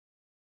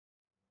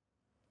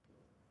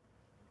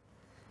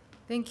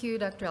Thank you,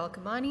 Dr.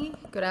 Al-Kamani.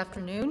 Good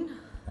afternoon.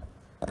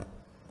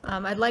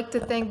 I'd like to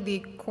thank the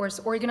course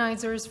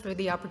organizers for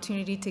the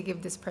opportunity to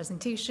give this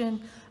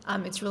presentation.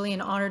 It's really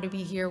an honor to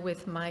be here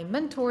with my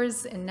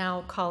mentors and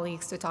now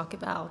colleagues to talk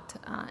about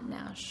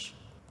NASH.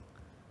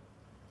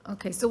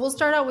 Okay, so we'll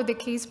start out with the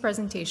case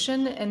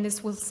presentation, and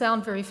this will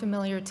sound very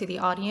familiar to the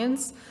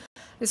audience.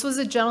 This was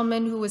a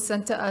gentleman who was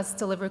sent to us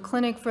to liver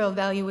clinic for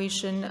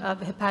evaluation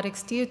of hepatic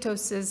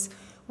steatosis,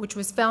 which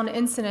was found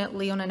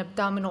incidentally on an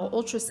abdominal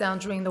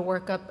ultrasound during the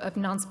workup of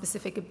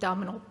nonspecific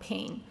abdominal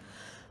pain.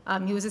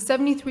 He was a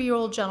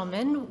 73-year-old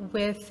gentleman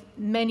with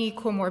many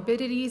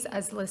comorbidities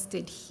as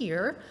listed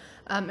here,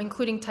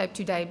 including type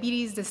 2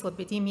 diabetes,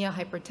 dyslipidemia,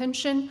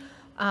 hypertension,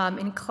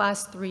 and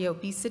class 3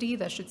 obesity,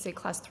 that should say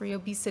class 3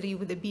 obesity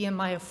with a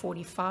BMI of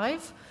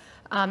 45,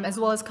 as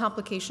well as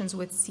complications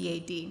with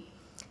CAD.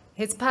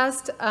 His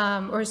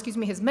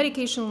his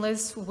medication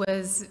list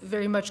was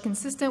very much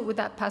consistent with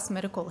that past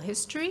medical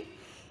history.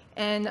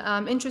 And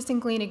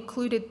interestingly, it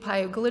included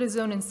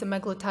pioglitazone and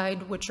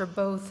semaglutide, which are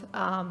both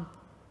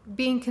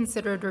being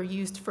considered or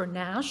used for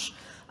NASH.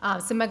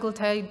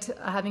 Semaglutide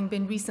having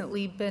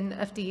recently been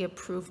FDA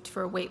approved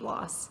for weight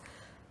loss.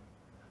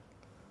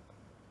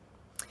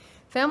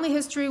 Family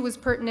history was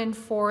pertinent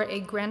for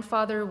a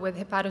grandfather with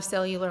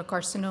hepatocellular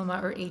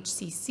carcinoma, or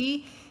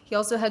HCC. He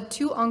also had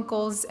 2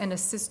 uncles and a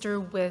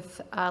sister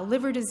with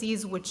liver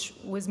disease, which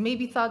was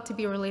maybe thought to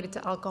be related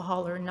to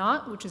alcohol or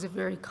not, which is a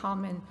very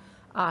common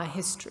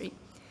history.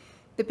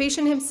 The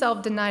patient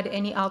himself denied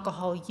any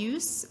alcohol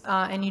use,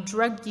 any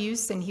drug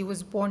use, and he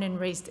was born and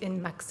raised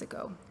in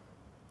Mexico.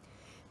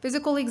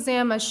 Physical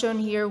exam, as shown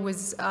here,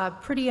 was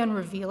pretty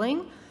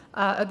unrevealing,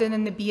 other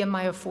than the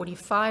BMI of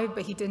 45,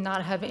 but he did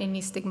not have any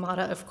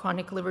stigmata of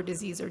chronic liver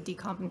disease or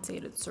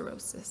decompensated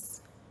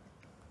cirrhosis.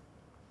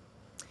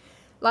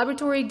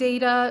 Laboratory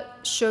data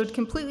showed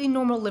completely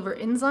normal liver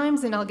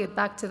enzymes, and I'll get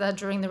back to that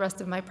during the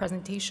rest of my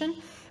presentation.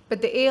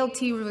 But the ALT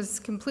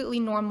was completely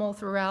normal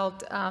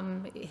throughout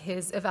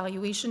his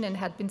evaluation and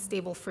had been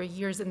stable for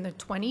years in the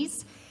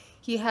 20s.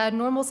 He had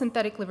normal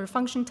synthetic liver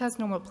function test,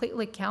 normal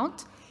platelet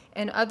count,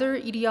 and other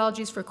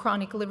etiologies for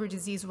chronic liver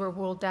disease were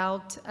ruled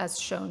out as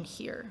shown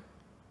here.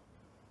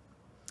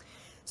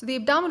 So the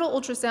abdominal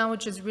ultrasound,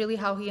 which is really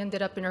how he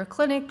ended up in our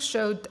clinic,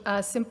 showed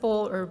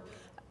simple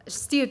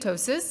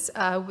steatosis.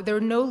 There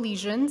were no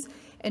lesions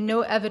and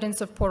no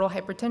evidence of portal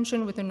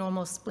hypertension with a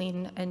normal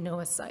spleen and no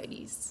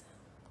ascites.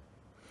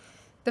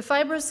 The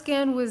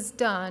FibroScan was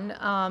done,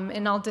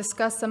 and I'll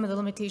discuss some of the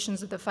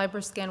limitations of the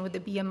FibroScan with a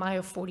BMI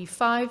of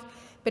 45,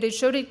 but it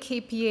showed a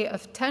KPA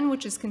of 10,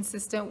 which is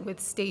consistent with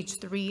stage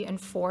 3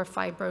 and 4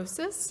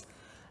 fibrosis,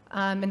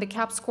 and the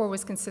CAP score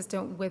was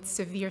consistent with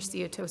severe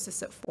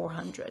steatosis at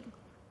 400.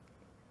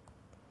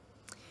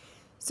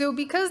 So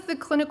because the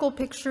clinical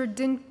picture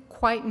didn't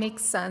quite make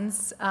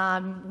sense,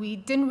 we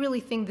didn't really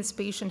think this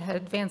patient had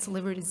advanced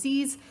liver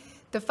disease.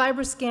 The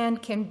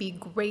FibroScan can be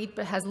great,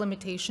 but has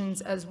limitations,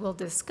 as we'll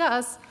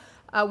discuss.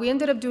 We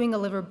ended up doing a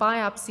liver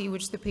biopsy,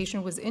 which the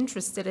patient was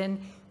interested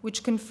in,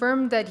 which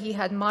confirmed that he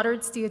had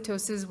moderate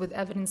steatosis with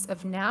evidence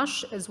of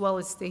NASH, as well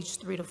as stage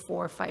 3 to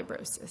 4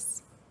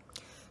 fibrosis.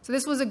 So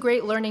this was a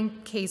great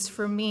learning case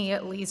for me,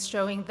 at least,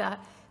 showing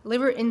that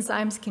liver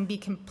enzymes can be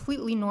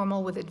completely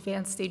normal with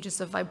advanced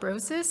stages of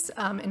fibrosis,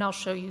 and I'll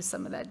show you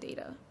some of that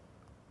data.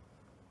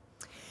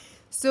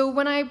 So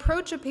when I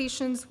approach a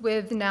patient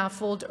with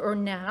NAFLD or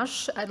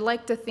NASH, I'd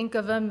like to think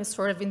of them as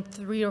sort of in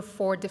 3 or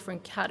 4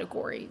 different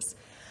categories.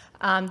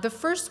 The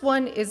first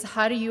one is,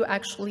 how do you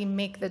actually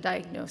make the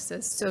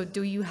diagnosis? So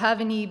do you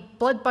have any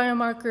blood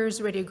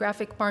biomarkers,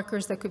 radiographic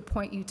markers that could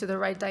point you to the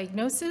right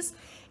diagnosis?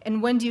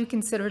 And when do you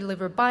consider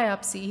liver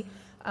biopsy,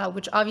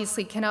 which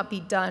obviously cannot be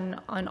done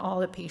on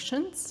all the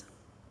patients?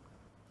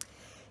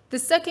 The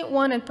second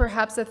one, and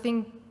perhaps I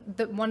think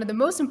that one of the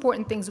most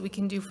important things we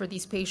can do for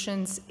these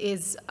patients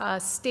is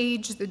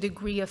stage the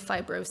degree of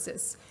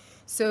fibrosis.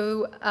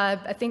 So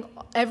I think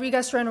every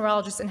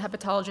gastroenterologist and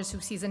hepatologist who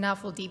sees a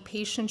NAFLD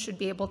patient should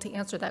be able to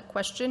answer that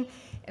question.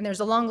 And there's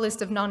a long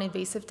list of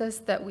non-invasive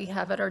tests that we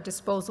have at our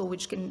disposal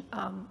which can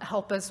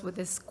help us with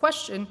this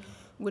question,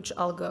 which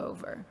I'll go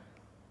over.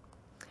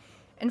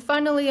 And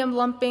finally, I'm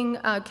lumping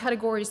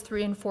categories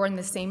 3 and 4 in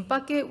the same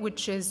bucket,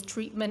 which is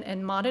treatment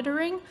and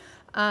monitoring.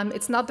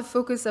 It's not the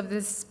focus of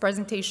this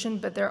presentation,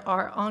 but there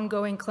are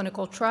ongoing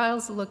clinical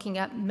trials looking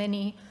at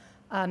many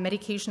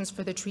medications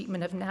for the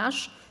treatment of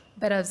NASH,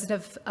 but as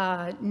of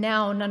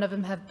now, none of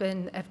them have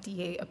been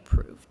FDA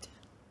approved.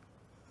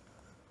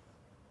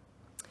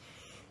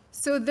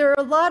 So there are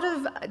a lot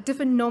of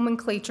different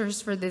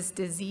nomenclatures for this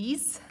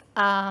disease,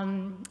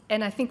 and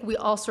I think we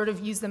all sort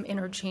of use them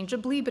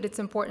interchangeably, but it's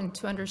important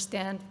to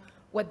understand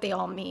what they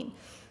all mean.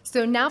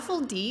 So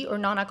NAFLD, or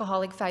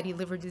non-alcoholic fatty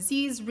liver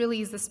disease,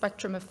 really is the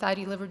spectrum of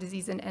fatty liver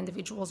disease in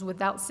individuals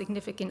without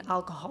significant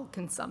alcohol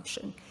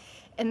consumption.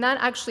 And that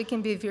actually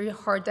can be a very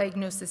hard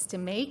diagnosis to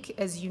make,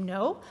 as you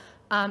know.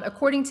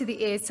 According to the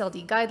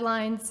AASLD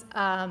guidelines,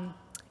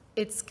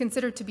 it's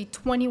considered to be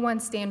 21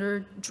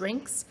 standard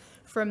drinks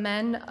for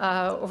men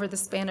over the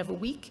span of a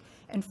week,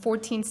 and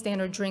 14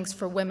 standard drinks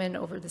for women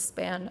over the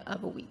span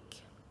of a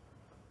week.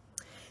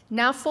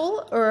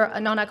 NAFL, or a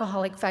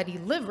non-alcoholic fatty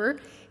liver,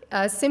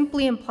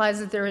 simply implies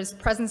that there is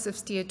presence of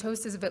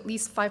steatosis of at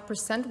least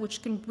 5%,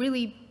 which can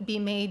really be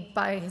made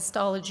by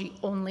histology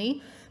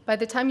only. By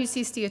the time you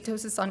see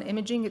steatosis on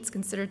imaging, it's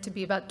considered to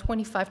be about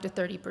 25 to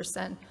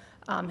 30%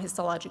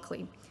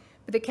 histologically.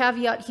 But the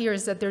caveat here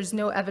is that there's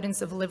no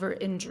evidence of liver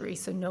injury,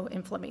 so no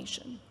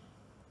inflammation.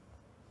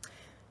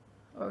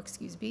 Or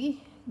excuse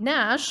me,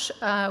 NASH,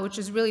 which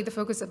is really the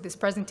focus of this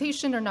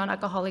presentation, or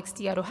non-alcoholic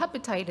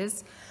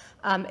steatohepatitis.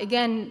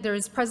 Again, there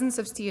is presence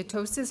of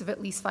steatosis of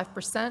at least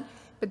 5%,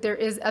 but there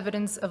is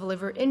evidence of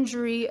liver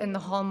injury, and the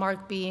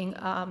hallmark being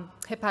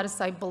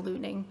hepatocyte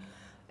ballooning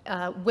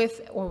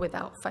with or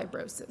without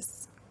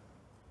fibrosis.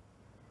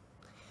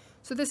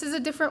 So this is a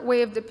different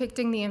way of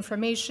depicting the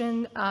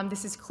information.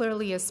 This is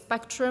clearly a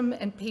spectrum,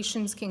 and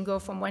patients can go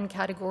from one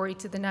category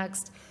to the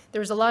next.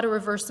 There's a lot of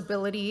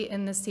reversibility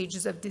in the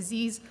stages of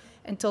disease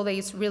until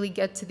they really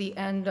get to the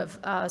end of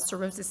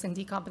cirrhosis and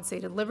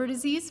decompensated liver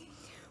disease.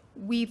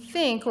 We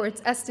think, or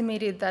it's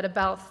estimated, that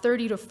about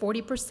 30 to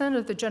 40%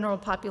 of the general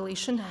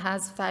population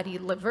has fatty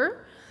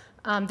liver.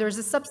 There's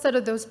a subset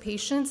of those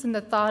patients, and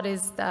the thought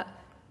is that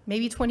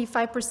maybe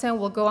 25%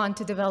 will go on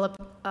to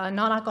develop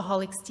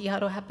non-alcoholic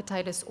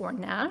steatohepatitis or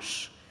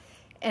NASH.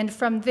 And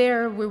from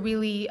there, we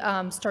really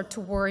start to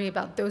worry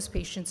about those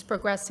patients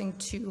progressing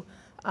to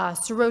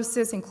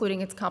cirrhosis, including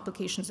its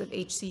complications of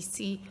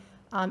HCC,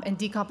 and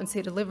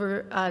decompensated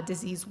liver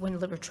disease when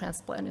liver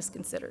transplant is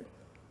considered.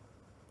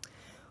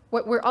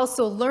 What we're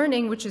also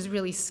learning, which is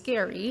really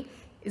scary,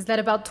 is that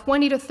about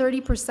 20 to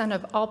 30%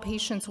 of all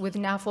patients with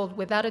NAFLD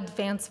without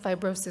advanced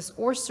fibrosis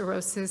or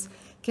cirrhosis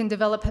can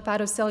develop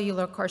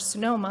hepatocellular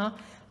carcinoma,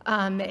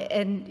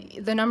 and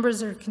the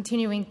numbers are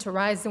continuing to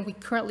rise, and we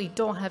currently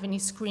don't have any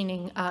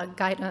screening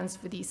guidelines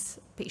for these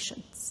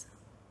patients.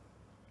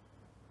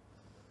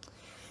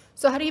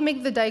 So how do you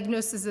make the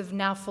diagnosis of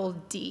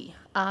NAFLD?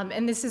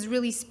 And this is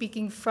really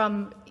speaking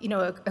from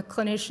a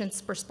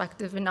clinician's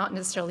perspective and not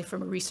necessarily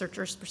from a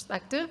researcher's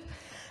perspective.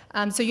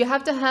 So you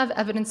have to have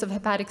evidence of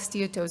hepatic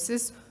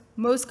steatosis.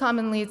 Most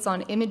commonly, it's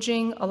on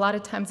imaging. A lot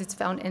of times it's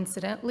found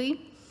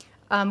incidentally.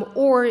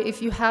 Or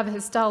if you have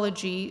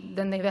histology,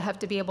 then they have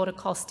to be able to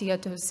call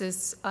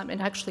steatosis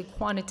and actually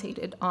quantitate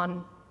it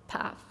on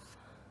path.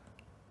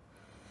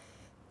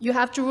 You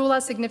have to rule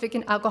out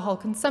significant alcohol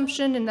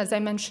consumption, and as I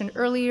mentioned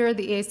earlier,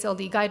 the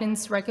AASLD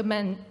guidance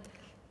recommend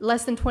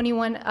less than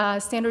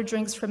 21 standard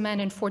drinks for men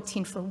and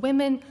 14 for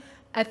women.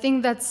 I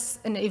think that's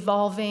an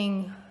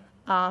evolving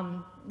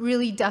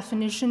really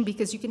definition,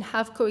 because you can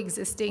have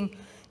coexisting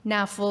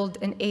NAFLD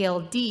and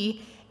ALD,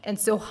 and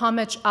so how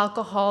much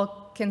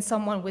alcohol can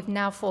someone with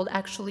NAFLD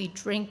actually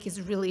drink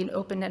is really an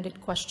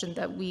open-ended question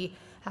that we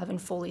haven't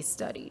fully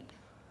studied.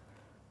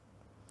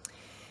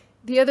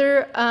 The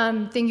other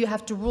thing you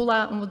have to rule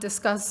out, and we'll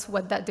discuss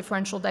what that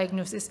differential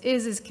diagnosis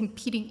is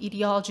competing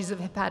etiologies of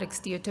hepatic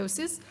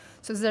steatosis.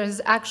 So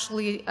there's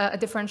actually a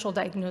differential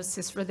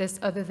diagnosis for this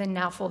other than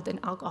NAFLD and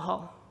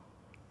alcohol.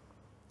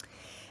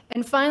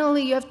 And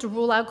finally, you have to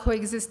rule out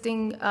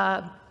coexisting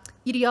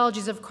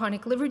etiologies of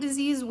chronic liver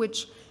disease,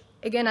 which,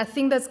 again, I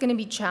think that's going to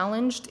be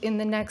challenged in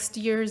the next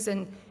years,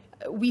 and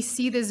we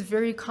see this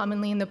very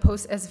commonly in the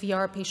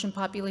post-SVR patient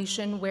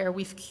population, where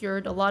we've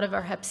cured a lot of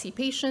our Hep C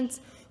patients.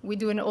 We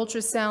do an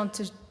ultrasound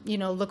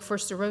to look for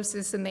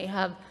cirrhosis, and they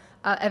have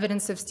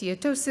evidence of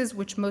steatosis,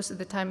 which most of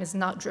the time is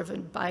not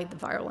driven by the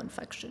viral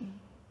infection.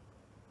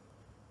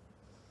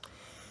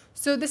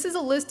 So this is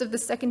a list of the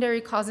secondary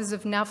causes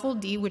of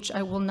NAFLD, which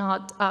I will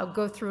not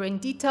go through in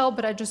detail,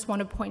 but I just want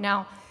to point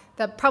out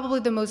that probably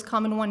the most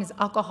common one is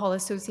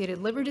alcohol-associated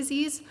liver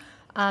disease.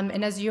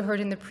 And as you heard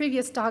in the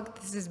previous talk,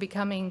 this is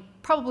becoming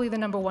probably the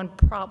 #1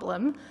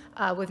 problem,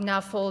 with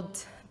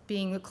NAFLD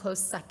being a close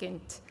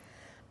second.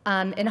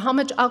 And how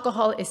much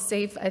alcohol is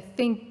safe, I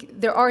think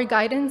there are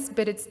guidance,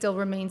 but it still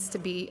remains to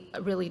be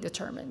really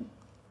determined.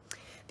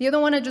 The other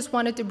one I just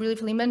wanted to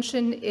briefly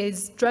mention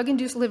is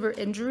drug-induced liver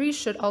injury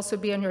should also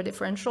be on your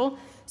differential.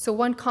 So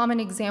one common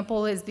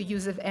example is the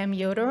use of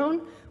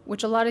amiodarone,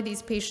 which a lot of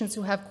these patients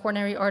who have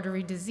coronary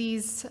artery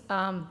disease,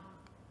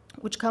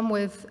 which come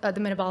with the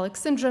metabolic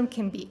syndrome,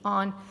 can be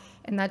on,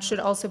 and that should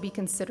also be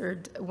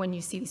considered when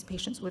you see these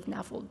patients with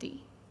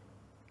NAFLD.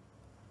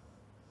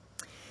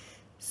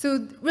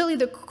 So really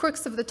the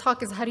crux of the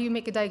talk is how do you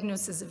make a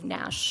diagnosis of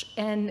NASH?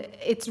 And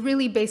it's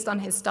really based on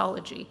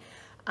histology.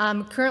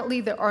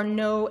 Currently, there are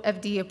no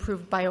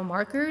FDA-approved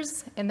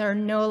biomarkers, and there are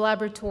no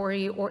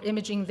laboratory or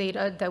imaging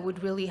data that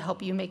would really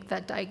help you make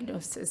that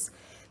diagnosis.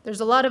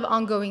 There's a lot of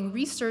ongoing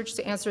research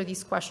to answer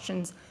these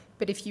questions,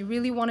 but if you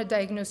really want to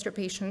diagnose your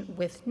patient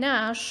with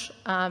NASH,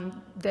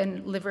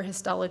 then liver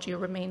histology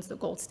remains the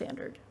gold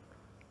standard.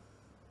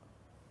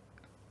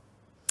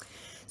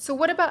 So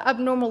what about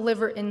abnormal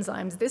liver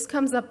enzymes? This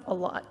comes up a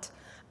lot.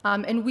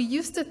 And we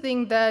used to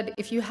think that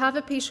if you have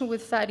a patient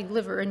with fatty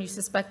liver and you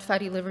suspect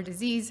fatty liver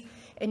disease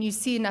and you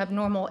see an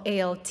abnormal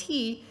ALT,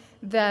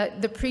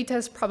 that the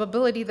pretest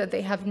probability that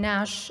they have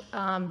NASH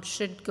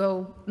should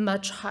go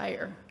much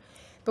higher.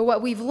 But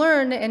what we've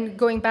learned, and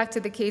going back to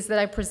the case that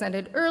I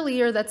presented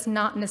earlier, that's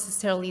not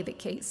necessarily the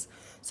case.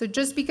 So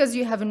just because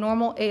you have a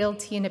normal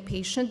ALT in a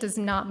patient does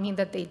not mean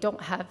that they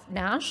don't have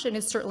NASH, and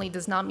it certainly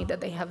does not mean that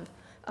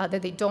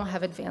they don't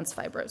have advanced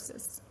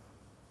fibrosis.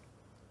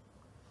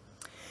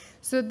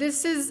 So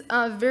this is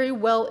very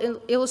well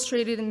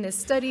illustrated in this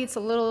study. It's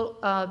a little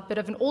bit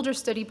of an older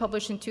study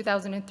published in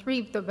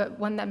 2003, but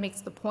one that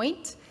makes the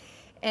point.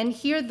 And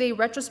here they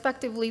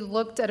retrospectively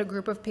looked at a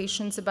group of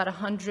patients, about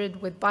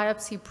 100 with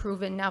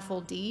biopsy-proven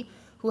NAFLD,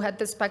 who had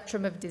the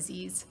spectrum of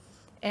disease.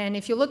 And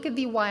if you look at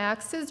the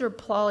y-axis, they're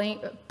plotting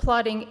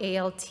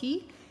ALT,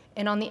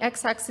 and on the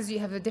x-axis you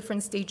have the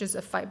different stages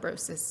of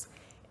fibrosis.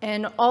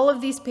 And all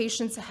of these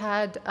patients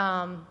had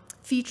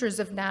features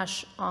of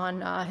NASH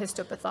on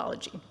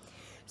histopathology.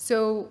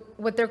 So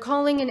what they're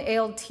calling an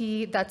ALT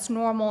that's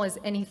normal is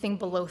anything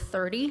below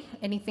 30.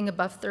 Anything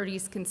above 30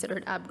 is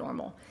considered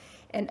abnormal.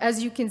 And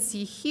as you can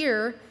see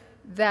here,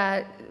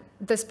 that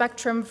the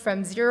spectrum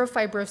from zero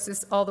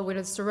fibrosis all the way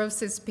to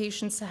cirrhosis,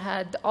 patients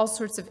had all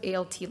sorts of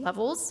ALT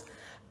levels.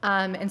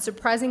 And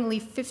surprisingly,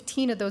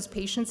 15 of those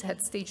patients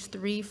had stage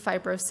 3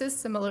 fibrosis,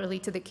 similarly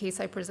to the case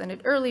I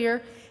presented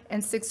earlier,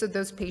 and 6 of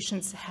those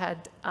patients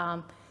had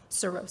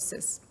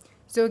cirrhosis.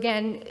 So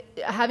again,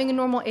 having a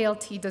normal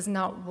ALT does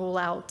not rule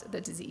out the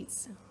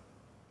disease.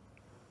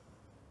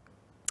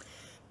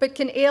 But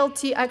can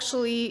ALT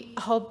actually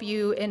help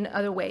you in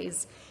other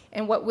ways?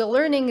 And what we're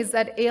learning is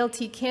that ALT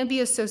can be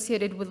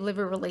associated with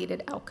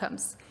liver-related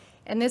outcomes.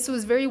 And this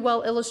was very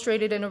well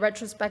illustrated in a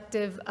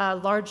retrospective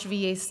large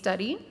VA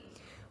study,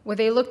 where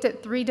they looked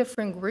at 3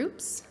 different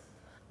groups.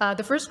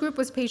 The first group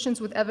was patients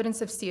with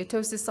evidence of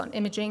steatosis on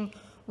imaging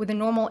with a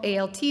normal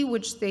ALT,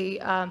 which they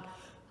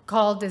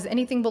called as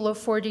anything below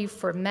 40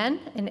 for men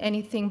and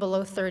anything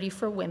below 30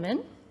 for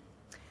women.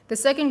 The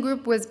second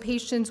group was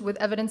patients with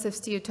evidence of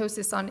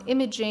steatosis on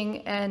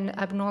imaging and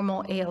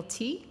abnormal ALT.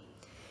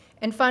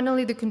 And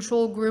finally, the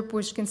control group,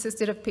 which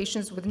consisted of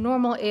patients with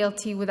normal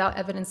ALT without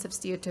evidence of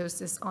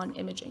steatosis on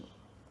imaging.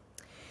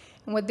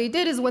 And what they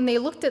did is when they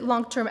looked at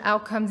long-term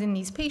outcomes in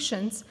these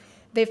patients,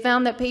 they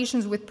found that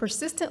patients with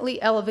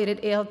persistently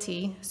elevated ALT,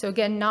 so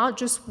again, not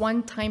just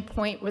one time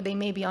point where they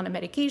may be on a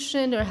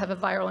medication or have a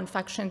viral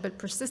infection, but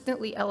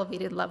persistently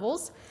elevated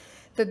levels,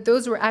 that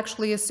those were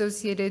actually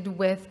associated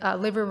with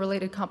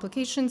liver-related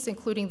complications,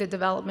 including the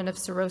development of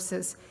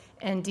cirrhosis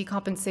and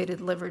decompensated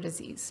liver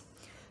disease.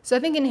 So I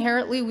think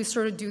inherently we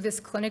sort of do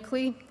this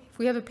clinically. If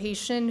we have a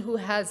patient who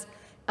has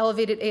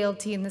elevated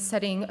ALT in the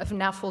setting of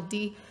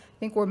NAFLD, I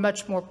think we're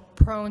much more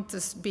prone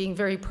to being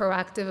very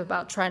proactive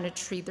about trying to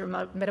treat their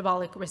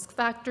metabolic risk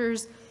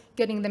factors,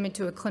 getting them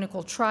into a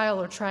clinical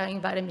trial, or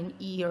trying vitamin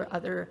E or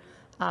other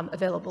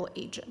available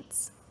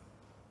agents.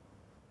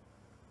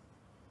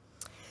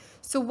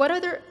 So what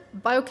other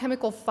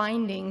biochemical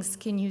findings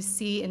can you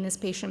see in this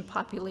patient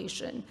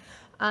population?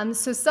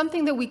 So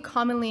something that we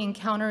commonly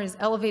encounter is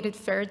elevated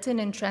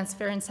ferritin and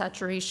transferrin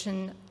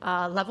saturation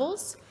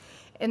levels.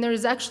 And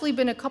there's actually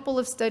been a couple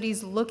of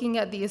studies looking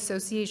at the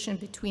association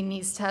between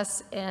these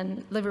tests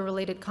and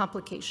liver-related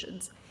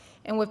complications.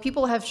 And what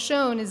people have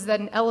shown is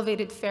that an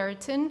elevated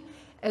ferritin,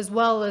 as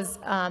well as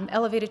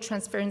elevated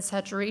transferrin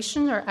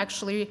saturation, are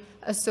actually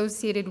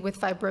associated with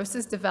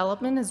fibrosis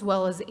development as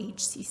well as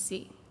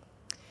HCC.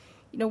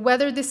 You know,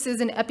 whether this is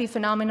an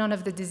epiphenomenon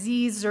of the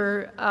disease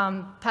or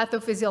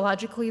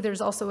pathophysiologically, there's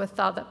also a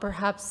thought that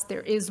perhaps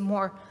there is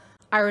more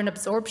iron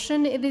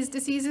absorption in these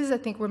diseases, I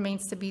think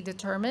remains to be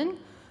determined.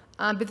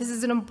 But this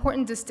is an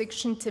important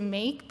distinction to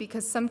make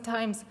because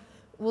sometimes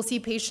we'll see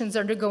patients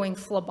undergoing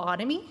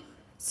phlebotomy.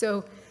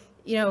 So,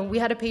 you know, we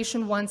had a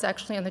patient once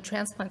actually on the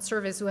transplant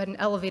service who had an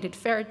elevated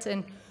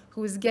ferritin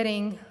who was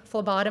getting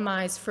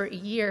phlebotomized for a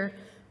year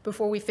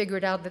before we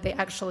figured out that they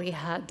actually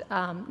had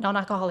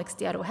non-alcoholic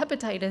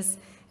steatohepatitis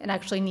and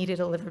actually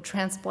needed a liver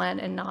transplant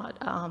and not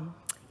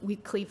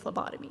weekly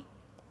phlebotomy.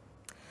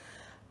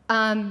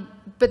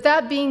 But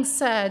that being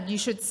said, you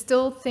should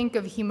still think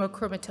of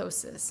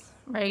hemochromatosis,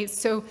 right?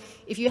 So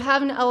if you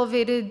have an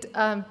elevated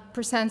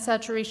percent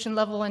saturation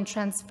level in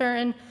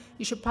transferrin,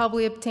 you should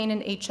probably obtain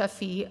an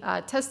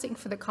HFE testing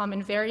for the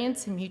common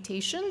variants and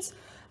mutations,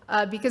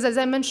 because as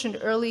I mentioned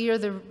earlier,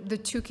 the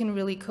two can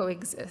really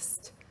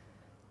coexist.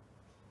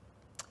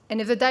 And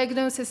if the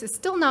diagnosis is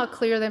still not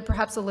clear, then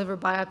perhaps a liver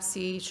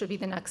biopsy should be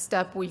the next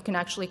step where you can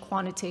actually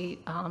quantitate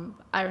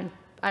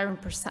iron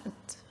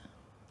percent.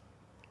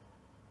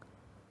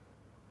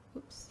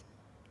 Oops.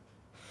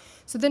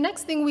 So the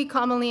next thing we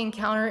commonly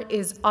encounter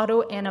is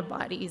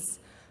autoantibodies.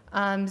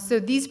 So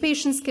these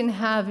patients can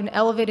have an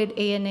elevated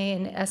ANA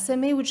and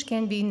SMA, which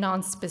can be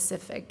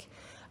nonspecific.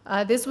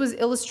 This was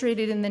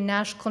illustrated in the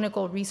NASH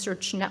Clinical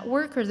Research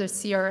Network, or the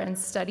CRN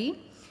study,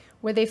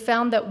 where they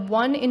found that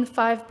 1 in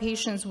 5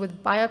 patients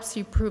with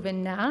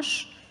biopsy-proven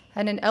NASH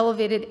had an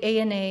elevated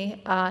ANA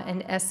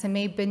and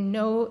SMA, but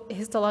no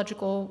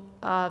histological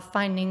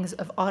findings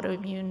of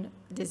autoimmune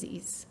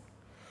disease.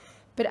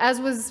 But as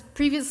was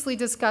previously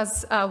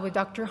discussed with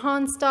Dr.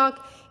 Hanstock,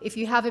 if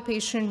you have a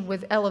patient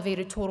with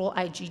elevated total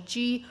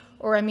IgG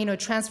or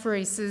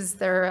aminotransferases,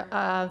 they're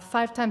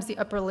 5 times the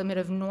upper limit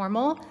of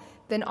normal,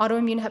 then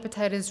autoimmune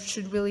hepatitis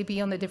should really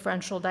be on the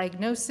differential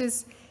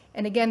diagnosis.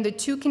 And again, the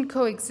two can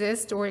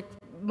coexist, or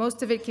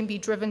most of it can be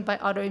driven by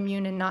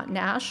autoimmune and not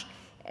NASH.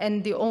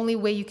 And the only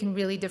way you can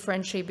really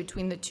differentiate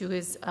between the two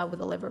is with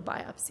a liver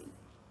biopsy.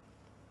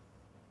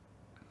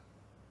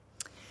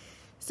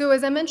 So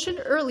as I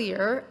mentioned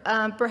earlier,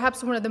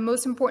 perhaps one of the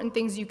most important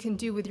things you can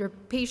do with your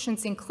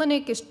patients in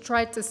clinic is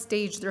try to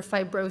stage their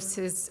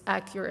fibrosis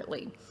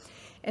accurately.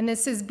 And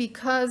this is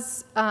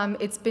because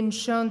it's been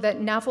shown that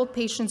NAFLD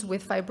patients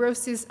with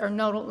fibrosis are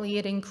not only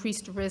at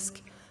increased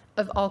risk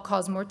of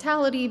all-cause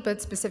mortality,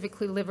 but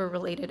specifically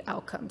liver-related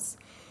outcomes.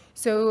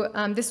 So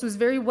this was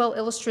very well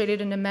illustrated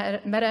in a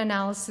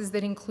meta-analysis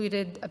that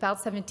included about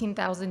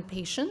 17,000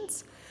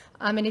 patients.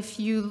 And if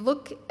you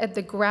look at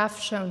the graph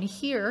shown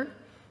here,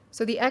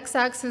 so the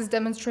x-axis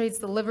demonstrates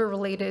the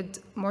liver-related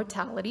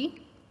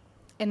mortality,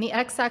 and the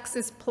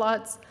x-axis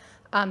plots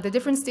the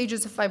different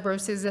stages of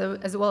fibrosis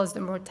as well as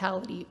the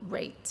mortality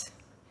rate.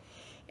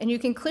 And you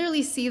can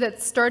clearly see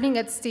that starting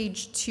at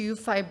stage 2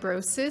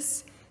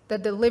 fibrosis,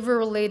 that the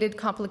liver-related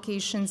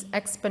complications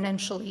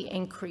exponentially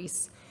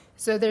increase.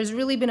 So there's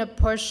really been a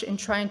push in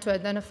trying to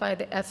identify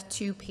the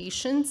F2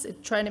 patients,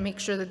 trying to make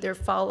sure that they're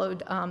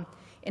followed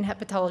in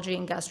hepatology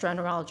and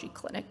gastroenterology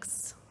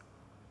clinics.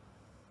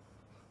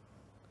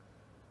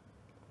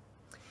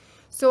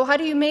 So how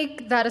do you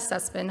make that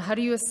assessment? How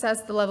do you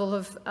assess the level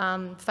of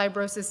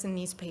fibrosis in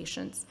these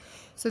patients?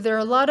 So there are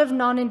a lot of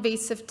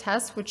non-invasive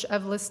tests, which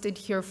I've listed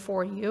here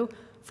for you,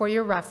 for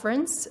your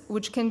reference,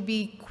 which can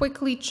be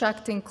quickly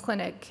checked in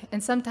clinic.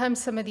 And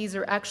sometimes some of these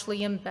are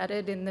actually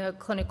embedded in the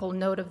clinical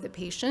note of the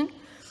patient.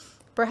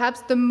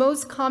 Perhaps the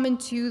most common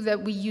two that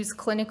we use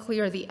clinically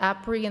are the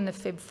APRI and the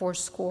FIB-4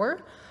 score.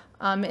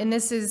 And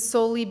this is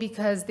solely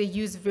because they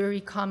use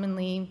very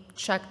commonly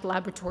checked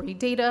laboratory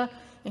data,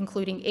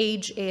 including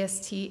age,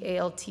 AST,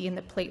 ALT, and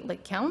the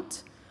platelet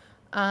count.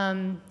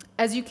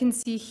 As you can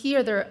see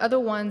here, there are other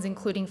ones,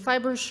 including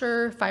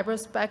FibroSure,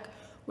 FibroSpec,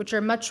 which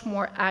are much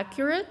more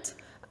accurate,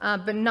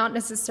 but not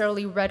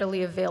necessarily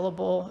readily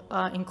available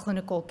in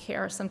clinical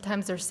care.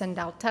 Sometimes they're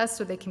send-out tests,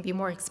 so they can be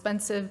more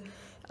expensive.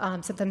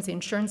 Sometimes the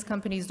insurance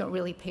companies don't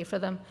really pay for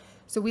them.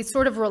 So we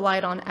sort of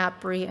relied on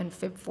APRI and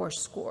FIB-4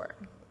 score.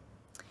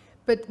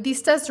 But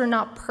these tests are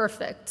not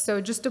perfect.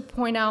 So just to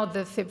point out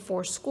the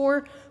FIB-4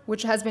 score,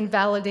 which has been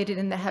validated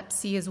in the Hep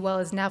C as well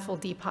as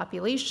NAFLD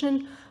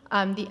population,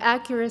 the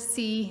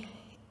accuracy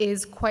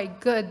is quite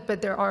good,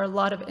 but there are a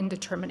lot of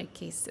indeterminate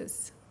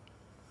cases.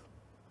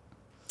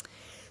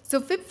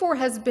 So FIB-4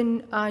 has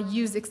been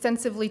used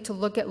extensively to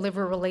look at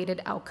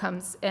liver-related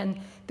outcomes, and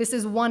this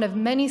is one of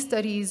many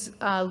studies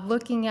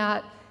looking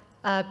at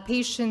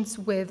patients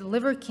with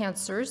liver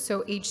cancer,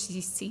 so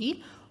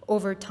HCC,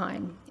 over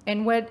time.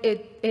 And what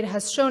it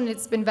has shown,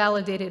 it's been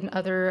validated in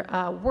other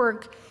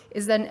work,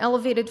 is that an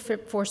elevated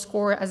FIB-4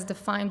 score as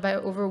defined by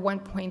over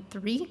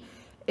 1.3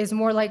 is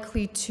more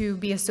likely to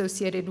be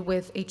associated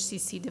with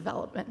HCC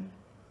development.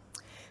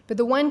 But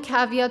the one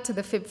caveat to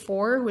the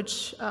FIB-4,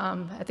 which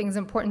I think is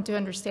important to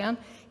understand,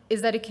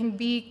 is that it can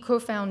be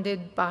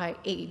co-founded by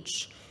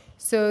age.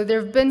 So there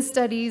have been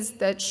studies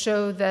that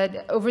show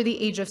that over the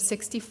age of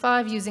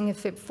 65, using a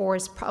FIB-4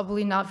 is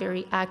probably not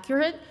very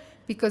accurate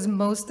because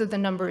most of the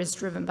number is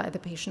driven by the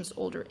patient's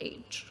older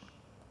age.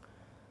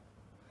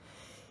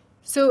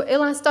 So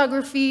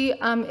elastography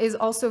is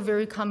also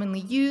very commonly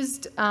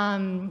used.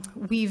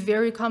 We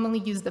very commonly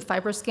use the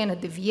FibroScan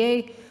at the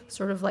VA,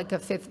 sort of like a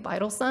fifth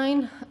vital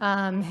sign.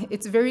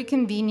 It's very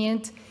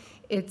convenient.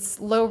 It's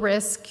low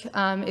risk.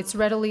 It's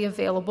readily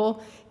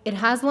available. It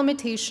has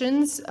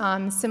limitations,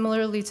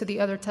 similarly to the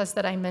other tests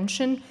that I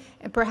mentioned.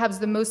 And perhaps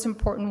the most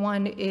important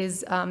one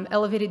is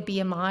elevated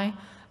BMI.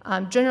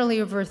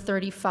 Generally over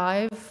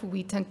 35,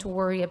 we tend to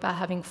worry about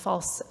having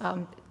false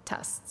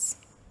tests.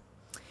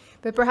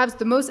 But perhaps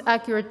the most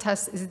accurate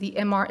test is the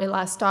MR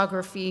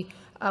elastography,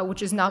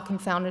 which is not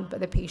confounded by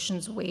the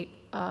patient's weight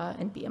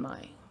and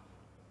BMI.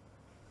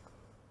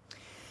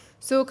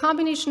 So a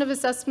combination of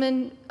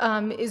assessment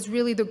is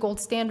really the gold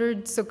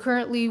standard. So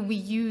currently we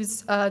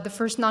use the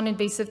first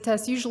non-invasive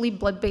test, usually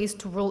blood-based,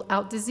 to rule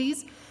out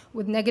disease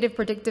with negative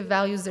predictive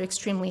values that are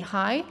extremely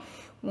high.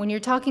 When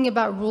you're talking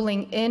about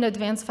ruling in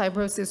advanced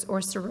fibrosis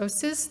or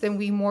cirrhosis, then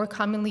we more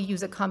commonly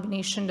use a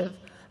combination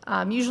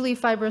of usually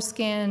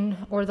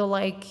FibroScan or the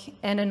like,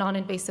 and a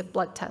non-invasive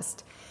blood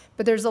test.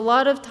 But there's a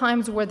lot of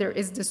times where there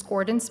is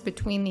discordance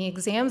between the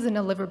exams, and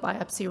a liver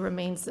biopsy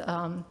remains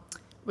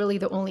really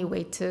the only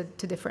way to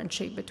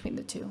differentiate between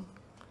the two.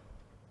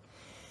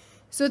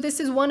 So this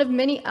is one of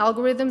many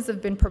algorithms that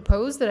have been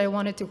proposed that I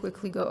wanted to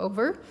quickly go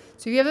over.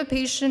 So you have a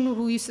patient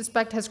who you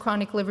suspect has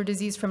chronic liver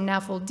disease from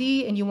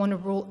NAFLD, and you want to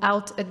rule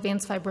out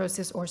advanced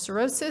fibrosis or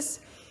cirrhosis.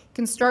 You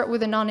can start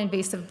with a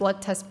non-invasive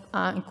blood test,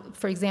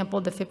 for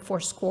example, the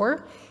FIB-4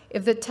 score.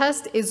 If the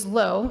test is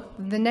low,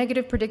 the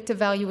negative predictive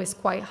value is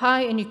quite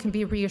high, and you can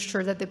be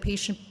reassured that the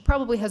patient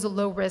probably has a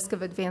low risk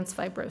of advanced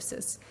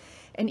fibrosis.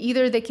 And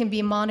either they can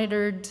be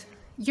monitored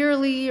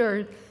yearly,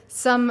 or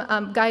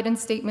some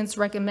guidance statements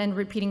recommend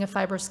repeating a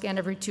FibroScan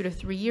every 2 to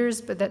 3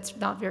 years, but that's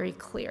not very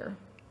clear.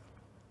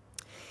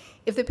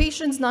 If the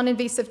patient's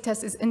non-invasive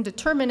test is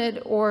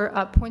indeterminate or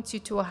points you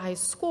to a high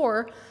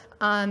score,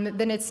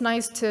 then it's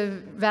nice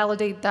to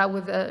validate that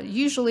with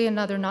usually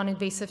another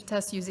non-invasive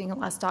test using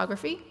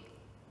elastography.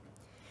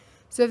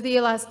 So if the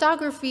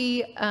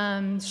elastography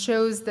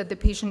shows that the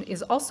patient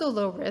is also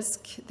low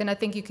risk, then I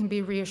think you can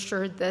be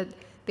reassured that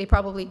they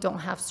probably don't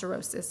have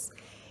cirrhosis.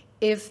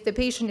 If the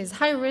patient is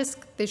high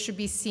risk, they should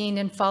be seen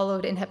and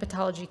followed in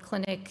hepatology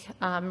clinic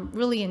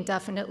really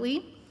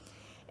indefinitely.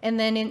 And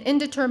then in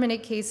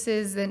indeterminate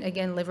cases, then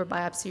again, liver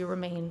biopsy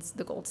remains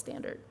the gold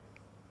standard.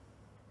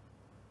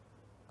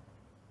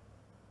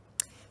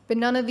 But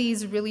none of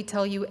these really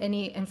tell you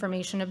any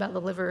information about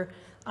the liver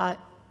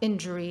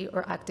injury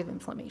or active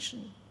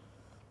inflammation.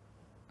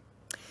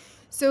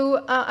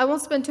 So I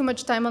won't spend too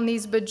much time on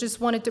these, but just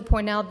wanted to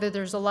point out that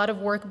there's a lot of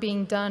work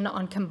being done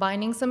on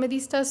combining some of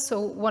these tests.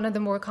 So one of the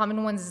more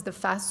common ones is the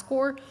FAST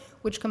score,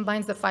 which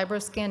combines the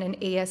FibroScan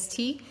and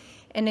AST.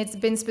 And it's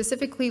been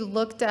specifically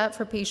looked at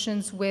for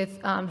patients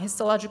with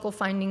histological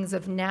findings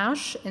of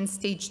NASH and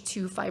stage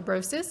 2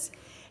 fibrosis.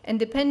 And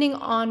depending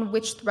on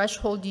which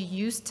threshold you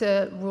use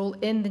to rule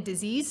in the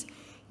disease,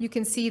 you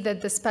can see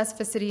that the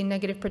specificity and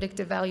negative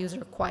predictive values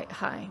are quite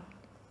high.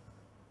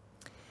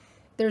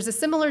 There's a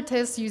similar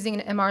test using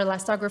an MR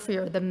elastography,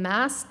 or the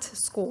MAST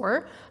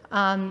score,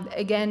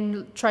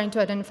 again, trying to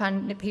identify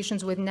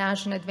patients with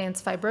NASH and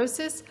advanced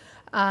fibrosis.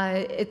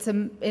 It's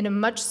in a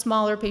much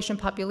smaller patient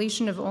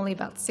population of only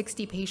about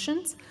 60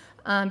 patients,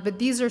 but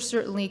these are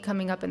certainly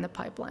coming up in the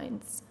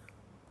pipelines.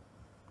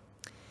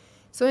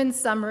 So in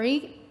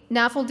summary,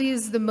 NAFLD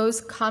is the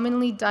most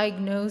commonly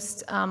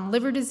diagnosed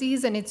liver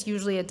disease, and it's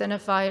usually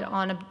identified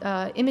on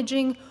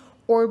imaging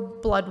or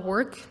blood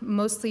work,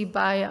 mostly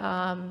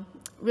by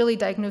really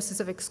diagnosis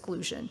of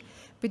exclusion.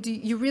 But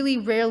you really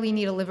rarely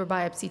need a liver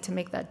biopsy to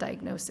make that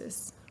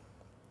diagnosis.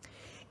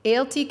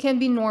 ALT can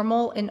be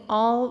normal in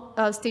all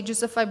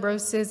stages of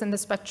fibrosis in the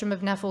spectrum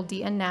of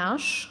NAFLD and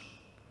NASH.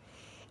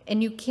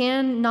 And you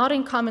can not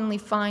uncommonly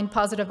find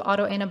positive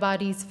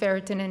autoantibodies,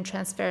 ferritin, and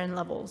transferrin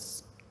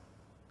levels.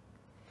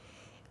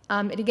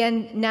 And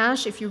again,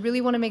 NASH, if you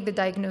really want to make the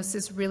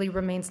diagnosis, really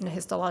remains in a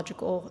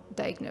histological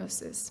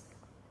diagnosis.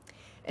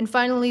 And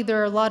finally,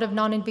 there are a lot of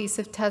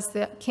non-invasive tests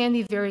that can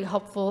be very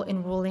helpful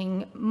in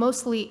ruling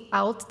mostly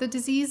out the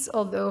disease,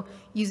 although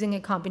using a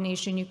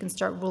combination, you can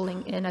start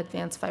ruling in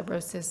advanced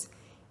fibrosis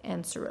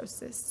and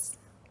cirrhosis.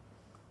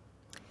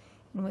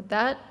 And with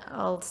that,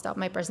 I'll stop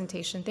my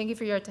presentation. Thank you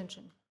for your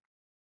attention.